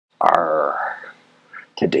Arr.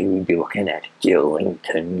 Today we'll be looking at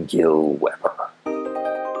Giillington Gill Weber.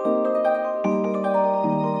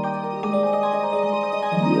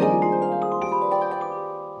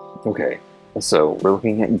 Okay, so we're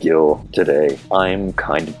looking at Gill today. I'm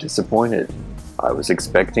kind of disappointed. I was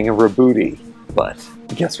expecting a Rebooty, but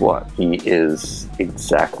guess what? He is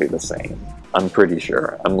exactly the same. I'm pretty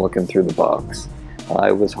sure. I'm looking through the box.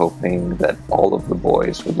 I was hoping that all of the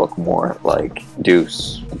boys would look more like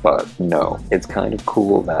Deuce, but no. It's kind of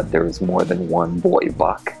cool that there is more than one boy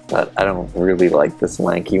buck, but I don't really like this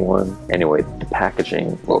lanky one. Anyway, the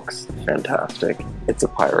packaging looks fantastic. It's a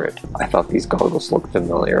pirate. I thought these goggles looked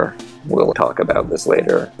familiar. We'll talk about this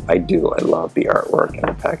later. I do. I love the artwork and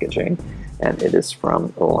the packaging, and it is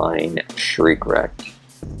from the line Shriekwrecked.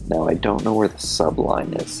 Now, I don't know where the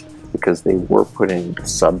sub-line is, because they were putting the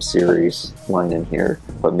sub-series line in here,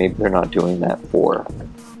 but maybe they're not doing that for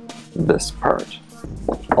this part.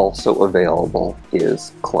 Also available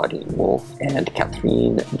is Claudine Wolfe and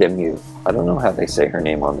Catherine Demuth. I don't know how they say her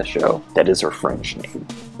name on the show. That is her French name.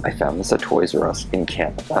 I found this at Toys R Us in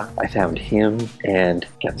Canada. I found him and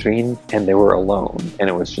Catherine, and they were alone, and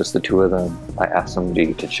it was just the two of them. I asked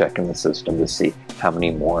somebody to check in the system to see how many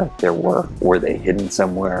more there were. Were they hidden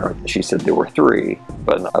somewhere? She said there were 3,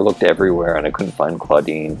 but I looked everywhere and I couldn't find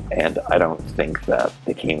Claudine, and I don't think that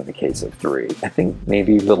they came in a case of 3. I think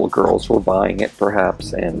maybe little girls were buying it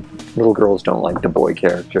perhaps, and little girls don't like the boy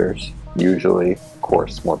characters, usually. Of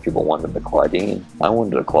course, more people wanted the Claudine. I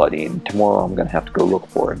wanted a Claudine. Tomorrow I'm going to have to go look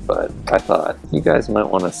for it, but I thought you guys might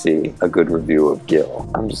want to see a good review of Gill.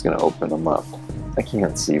 I'm just going to open them up. I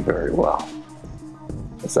can't see very well.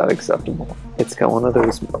 Is that acceptable? It's got one of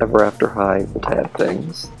those Ever After High tab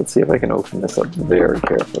things. Let's see if I can open this up very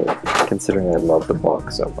carefully, considering I love the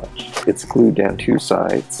box so much. It's glued down 2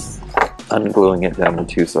 sides. Ungluing it down to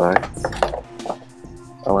 2 sides.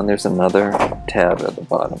 Oh, and there's another tab at the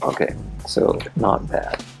bottom. Okay, so not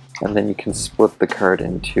bad. And then you can split the card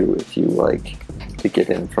in 2 if you like to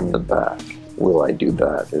get in from the back. Will I do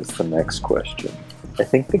that is the next question. I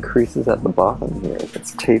think the crease is at the bottom here.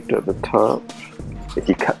 It's taped at the top. If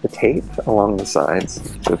you cut the tape along the sides,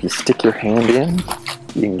 so if you stick your hand in,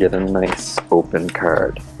 you can get a nice open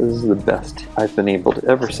card. This is the best I've been able to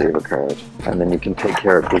ever save a card. And then you can take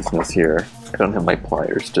care of business here. I don't have my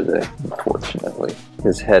pliers today, unfortunately.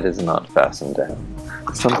 His head is not fastened down.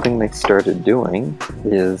 Something they started doing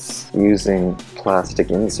is using plastic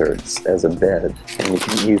inserts as a bed, and you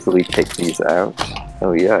can easily take these out.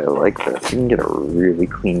 Oh yeah, I like this. You can get a really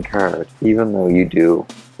clean card, even though you do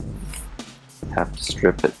have to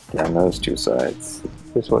strip it down those 2 sides.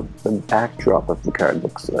 Here's what the backdrop of the card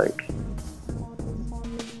looks like.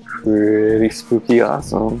 Pretty spooky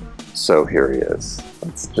awesome. So here he is.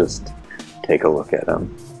 Let's just take a look at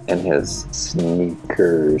him. And his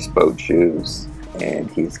sneakers, boat shoes. And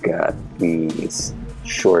he's got these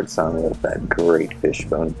shorts on with that great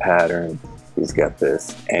fishbone pattern. He's got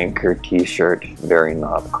this anchor t-shirt, very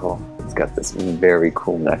nautical. He's got this very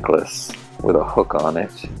cool necklace with a hook on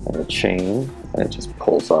it and a chain, and it just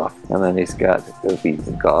pulls off. And then he's got these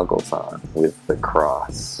goggles on with the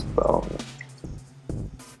crossbone.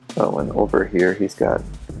 Oh, and over here he's got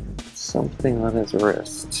something on his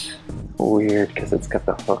wrist. Weird, because it's got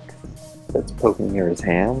the hook that's poking near his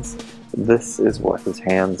hands. This is what his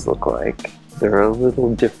hands look like. They're a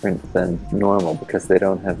little different than normal because they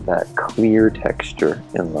don't have that clear texture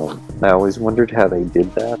in them. I always wondered how they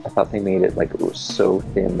did that. I thought they made it like it was so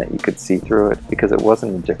thin that you could see through it because it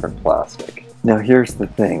wasn't a different plastic. Now here's the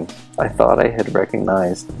thing. I thought I had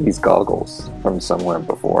recognized these goggles from somewhere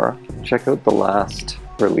before. Check out the last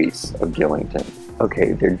release of Giillington.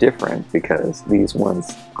 Okay, they're different because these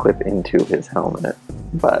ones clip into his helmet,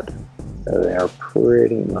 but they are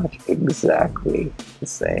pretty much exactly the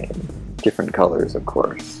same. Different colors, of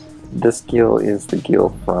course. This Gill is the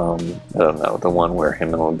Gill from, I don't know, the one where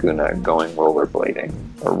him and Laguna are going rollerblading,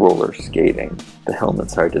 or roller skating. The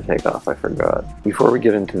helmet's hard to take off, I forgot. Before we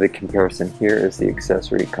get into the comparison, here is the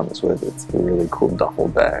accessory it comes with. It's a really cool duffel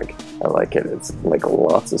bag. I like it. It's like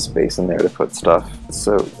lots of space in there to put stuff.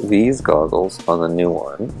 So these goggles on the new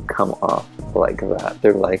one come off like that.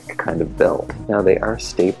 They're like kind of belt. Now they are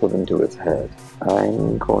stapled into his head.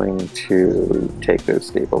 I'm going to take those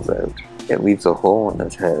staples out. It leaves a hole in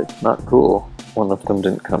his head. Not cool. One of them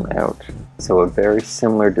didn't come out. So a very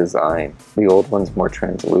similar design. The old one's more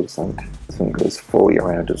translucent. This one goes fully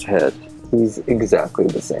around his head. He's exactly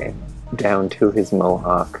the same. Down to his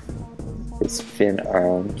mohawk, his fin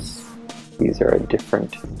arms. These are a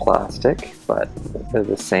different plastic, but they're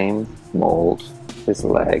the same mold. his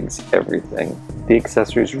legs, everything. The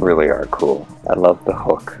accessories really are cool. I love the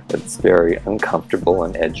hook. It's very uncomfortable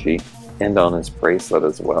and edgy. And on his bracelet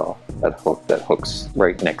as well. That hook that hooks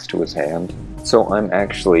right next to his hand. So I'm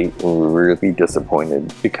actually really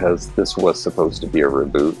disappointed because this was supposed to be a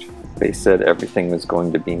reboot. They said everything was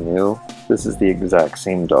going to be new. This is the exact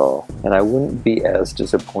same doll. And I wouldn't be as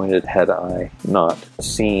disappointed had I not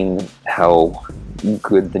seen how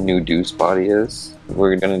good the new Deuce body is.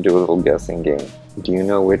 We're gonna do a little guessing game. Do you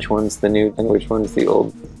know which one's the new and which one's the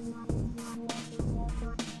old?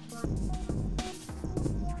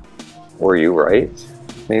 Were you right?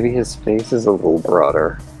 Maybe his face is a little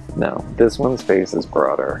broader. No, this one's face is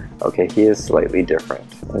broader. Okay, he is slightly different.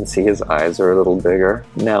 And see, his eyes are a little bigger.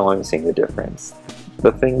 Now I'm seeing the difference.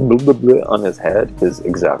 The thing blah, blah, blah, on his head is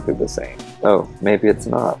exactly the same. Oh, maybe it's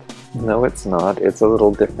not. No, it's not. It's a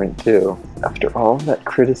little different too. After all that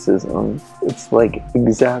criticism, it's like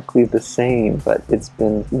exactly the same, but it's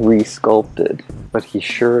been re-sculpted. But he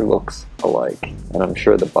sure looks alike, and I'm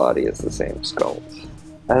sure the body is the same sculpt.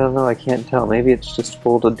 I don't know, I can't tell. Maybe it's just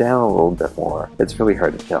folded down a little bit more. It's really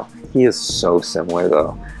hard to tell. He is so similar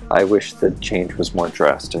though. I wish the change was more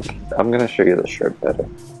drastic. I'm gonna show you the shirt better.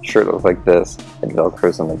 Shirt looks like this, and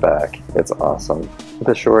Velcro's on the back. It's awesome.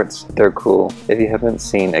 The shorts, they're cool. If you haven't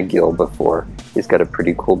seen a Gill before, he's got a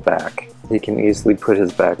pretty cool back. He can easily put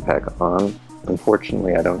his backpack on.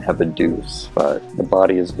 Unfortunately, I don't have a Deuce, but the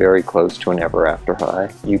body is very close to an Ever After High.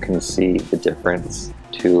 You can see the difference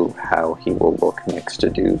to how he will look next to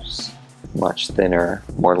Deuce. Much thinner,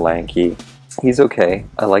 more lanky. He's okay.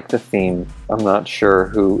 I like the theme. I'm not sure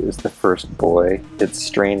who is the first boy. It's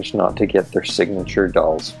strange not to get their signature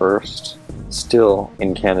dolls first. Still,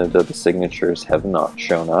 in Canada, the signatures have not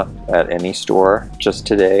shown up at any store. Just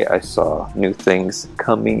today, I saw new things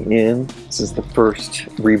coming in. This is the first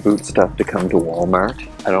Reboot stuff to come to Walmart.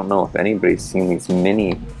 I don't know if anybody's seen these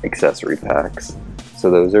mini accessory packs,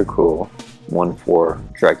 so those are cool. One for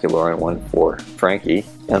Dracula and one for Frankie.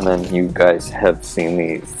 And then you guys have seen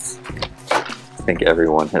these. I think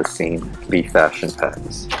everyone has seen the fashion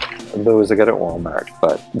packs. Those I got at Walmart,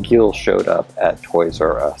 but Gill showed up at Toys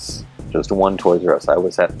R Us. Just one Toys R Us. I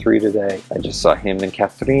was at 3 today. I just saw him and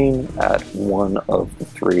Catherine at one of the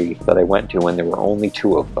 3 that I went to, and there were only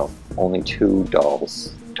 2 of them. Only 2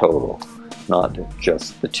 dolls total. Not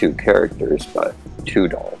just the 2 characters, but 2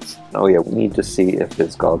 dolls. Oh yeah, we need to see if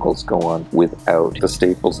his goggles go on without the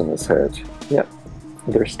staples in his head. Yep,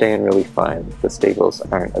 they're staying really fine. The staples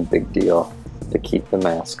aren't a big deal to keep the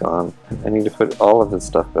mask on. I need to put all of his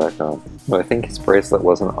stuff back on. But I think his bracelet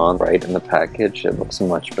wasn't on right in the package. It looks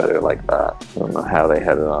much better like that. I don't know how they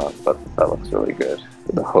had it on, but that looks really good.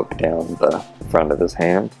 The hook down the front of his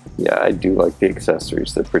hand. Yeah, I do like the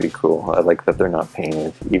accessories. They're pretty cool. I like that they're not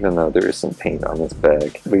painted, even though there is some paint on this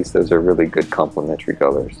bag. At least those are really good complementary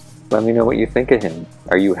colors. Let me know what you think of him.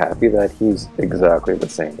 Are you happy that he's exactly the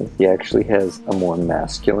same? He actually has a more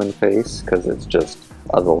masculine face because it's just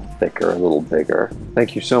a little thicker, a little bigger.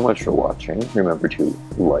 Thank you so much for watching. Remember to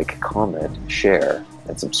like, comment, share,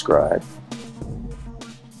 and subscribe.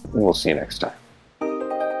 And we'll see you next time.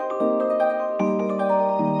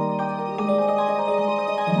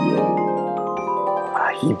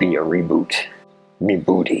 He be a reboot. Me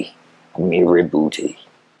booty. Me rebooty.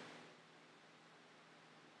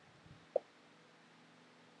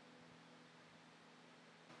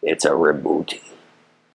 It's a rebooty.